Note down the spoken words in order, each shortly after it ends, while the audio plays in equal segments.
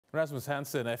Rasmus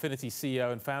Hansen, Airfinity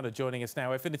CEO and founder, joining us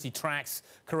now. Airfinity tracks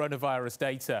coronavirus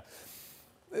data.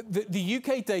 The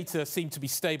UK data seem to be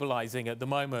stabilising at the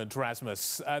moment,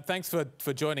 Rasmus. Thanks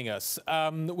for joining us.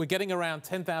 We're getting around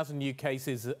 10,000 new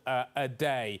cases a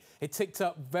day. It ticked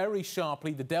up very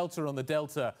sharply. The delta on the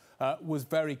delta was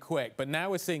very quick, but now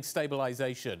we're seeing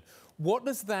stabilisation. What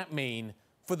does that mean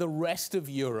for the rest of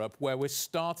Europe, where we're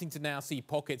starting to now see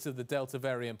pockets of the Delta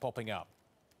variant popping up?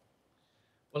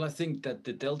 Well, I think that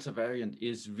the Delta variant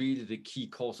is really the key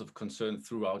cause of concern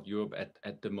throughout Europe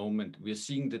at the moment. We're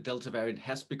seeing the Delta variant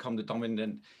has become the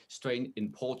dominant strain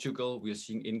in Portugal. We're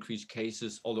seeing increased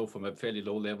cases, although from a fairly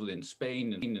low level, in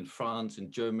Spain, in France, in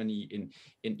Germany,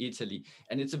 in Italy.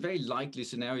 And it's a very likely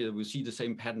scenario that we'll see the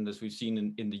same pattern as we've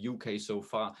seen in the UK so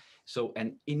far. So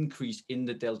an increase in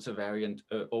the Delta variant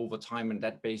over time, and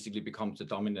that basically becomes the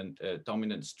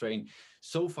dominant strain.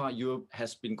 So far, Europe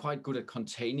has been quite good at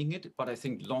containing it, but I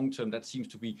think long term that seems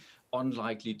to be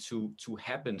unlikely to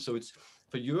happen. So it's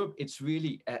for Europe, it's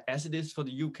really as it is for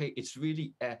the UK, it's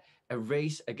really a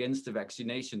race against the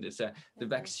vaccination. The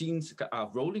vaccines are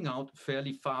rolling out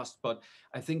fairly fast, but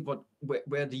I think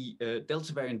where the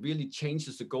Delta variant really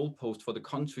changes the goalpost for the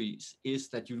countries is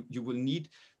that you will need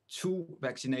 2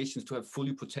 vaccinations to have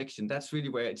fully protection. That's really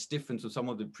where it's different to some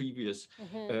of the previous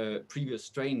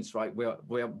strains, right?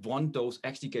 Where one dose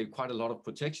actually gave quite a lot of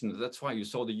protection. That's why you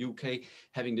saw the UK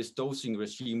having this dosing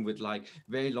regime with like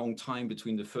very long time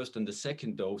between the first and the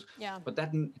second dose. Yeah. But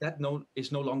that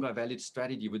is no longer a valid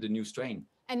strategy with the new strain.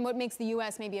 And what makes the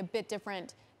US maybe a bit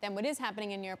different than what is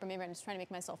happening in Europe, or maybe I'm just trying to make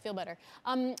myself feel better.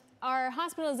 Are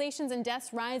hospitalizations and deaths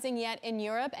rising yet in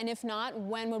Europe? And if not,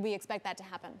 when would we expect that to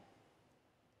happen?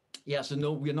 Yeah, so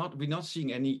no, we're not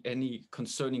seeing any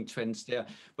concerning trends there.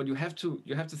 But you have to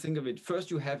think of it.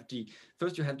 First, you have the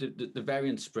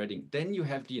variant spreading. Then you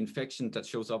have the infection that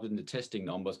shows up in the testing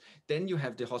numbers. Then you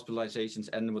have the hospitalizations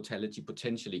and the mortality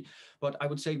potentially. But I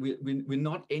would say we're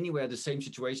not anywhere the same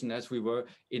situation as we were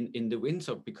in the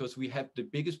winter, because we have the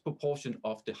biggest proportion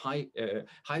of the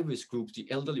high risk groups, the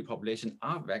elderly population,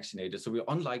 are vaccinated. So we're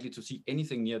unlikely to see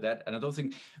anything near that, and I don't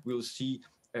think we'll see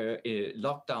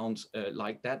lockdowns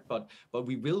like that, but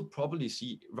we will probably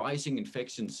see rising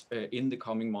infections in the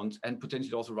coming months, and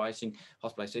potentially also rising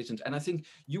hospitalizations. And I think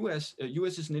US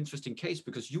is an interesting case,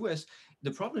 because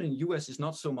the problem in US is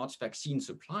not so much vaccine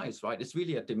supplies, right? It's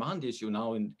really a demand issue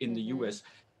now in the US,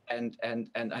 and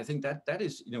I think that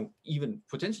is even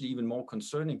potentially even more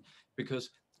concerning, because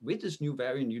with this new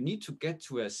variant, you need to get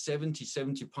to a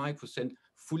 70-75%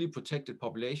 fully protected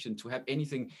population to have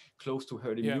anything close to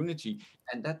herd immunity.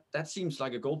 And that seems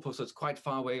like a goalpost that's quite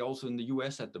far away also in the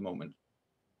US at the moment.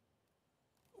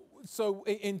 So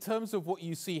in terms of what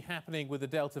you see happening with the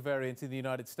Delta variant in the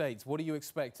United States, what are you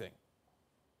expecting?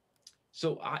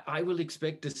 So I will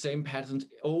expect the same patterns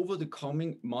over the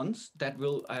coming months. That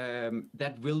will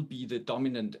be the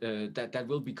dominant. That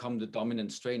will become the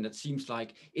dominant strain. That seems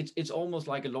like it's almost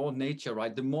like a law of nature,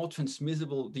 right? The more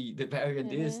transmissible the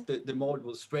variant is, the more it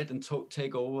will spread and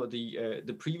take over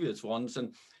the previous ones.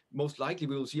 And most likely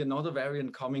we will see another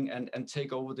variant coming and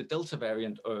take over the Delta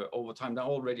variant over time. There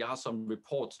already are some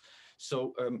reports.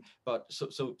 So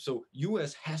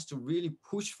US has to really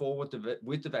push forward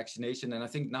with the vaccination, and I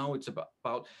think now it's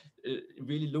about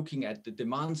really looking at the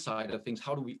demand side of things.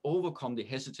 How do we overcome the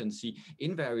hesitancy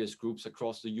in various groups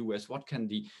across the US? What can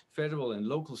the federal and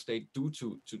local state do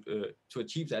to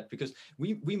achieve that? Because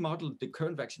we modeled the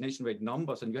current vaccination rate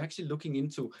numbers, and you're actually looking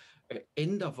into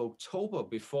end of October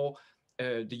before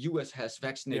the US has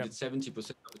vaccinated 70%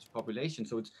 of its population.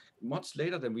 So it's much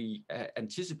later than we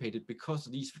anticipated, because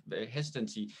these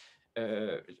hesitancy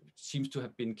seems to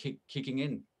have been kicking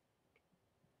in.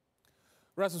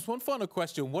 Rasmus, one final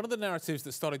question. One of the narratives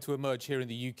that's starting to emerge here in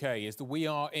the UK is that we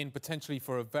are in potentially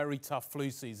for a very tough flu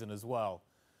season as well.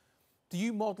 Do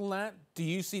you model that? Do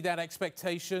you see that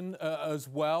expectation as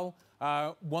well?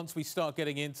 Once we start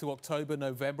getting into October,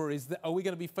 November, are we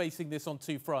going to be facing this on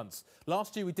 2 fronts?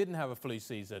 Last year, we didn't have a flu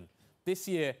season. This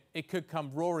year, it could come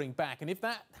roaring back. And if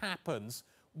that happens,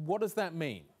 what does that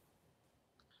mean?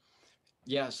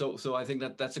 Yeah, so I think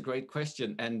that's a great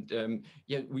question, and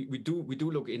we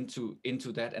do look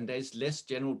into that, and there's less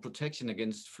general protection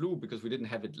against flu because we didn't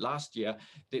have it last year.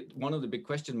 One of the big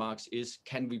question marks is,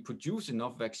 can we produce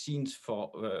enough vaccines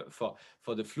for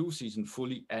the flu season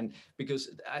fully? And because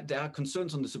there are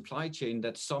concerns on the supply chain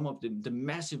that some of the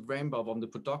massive ramp up on the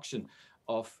production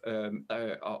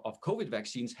of COVID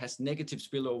vaccines has negative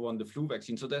spillover on the flu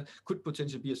vaccine. So there could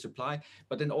potentially be a supply,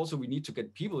 but then also we need to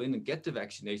get people in and get the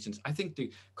vaccinations. I think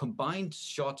the combined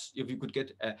shots, if you could get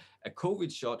a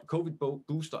COVID shot, COVID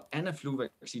booster and a flu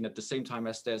vaccine at the same time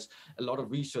as there's a lot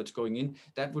of research going in,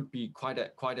 that would be quite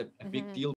a big deal.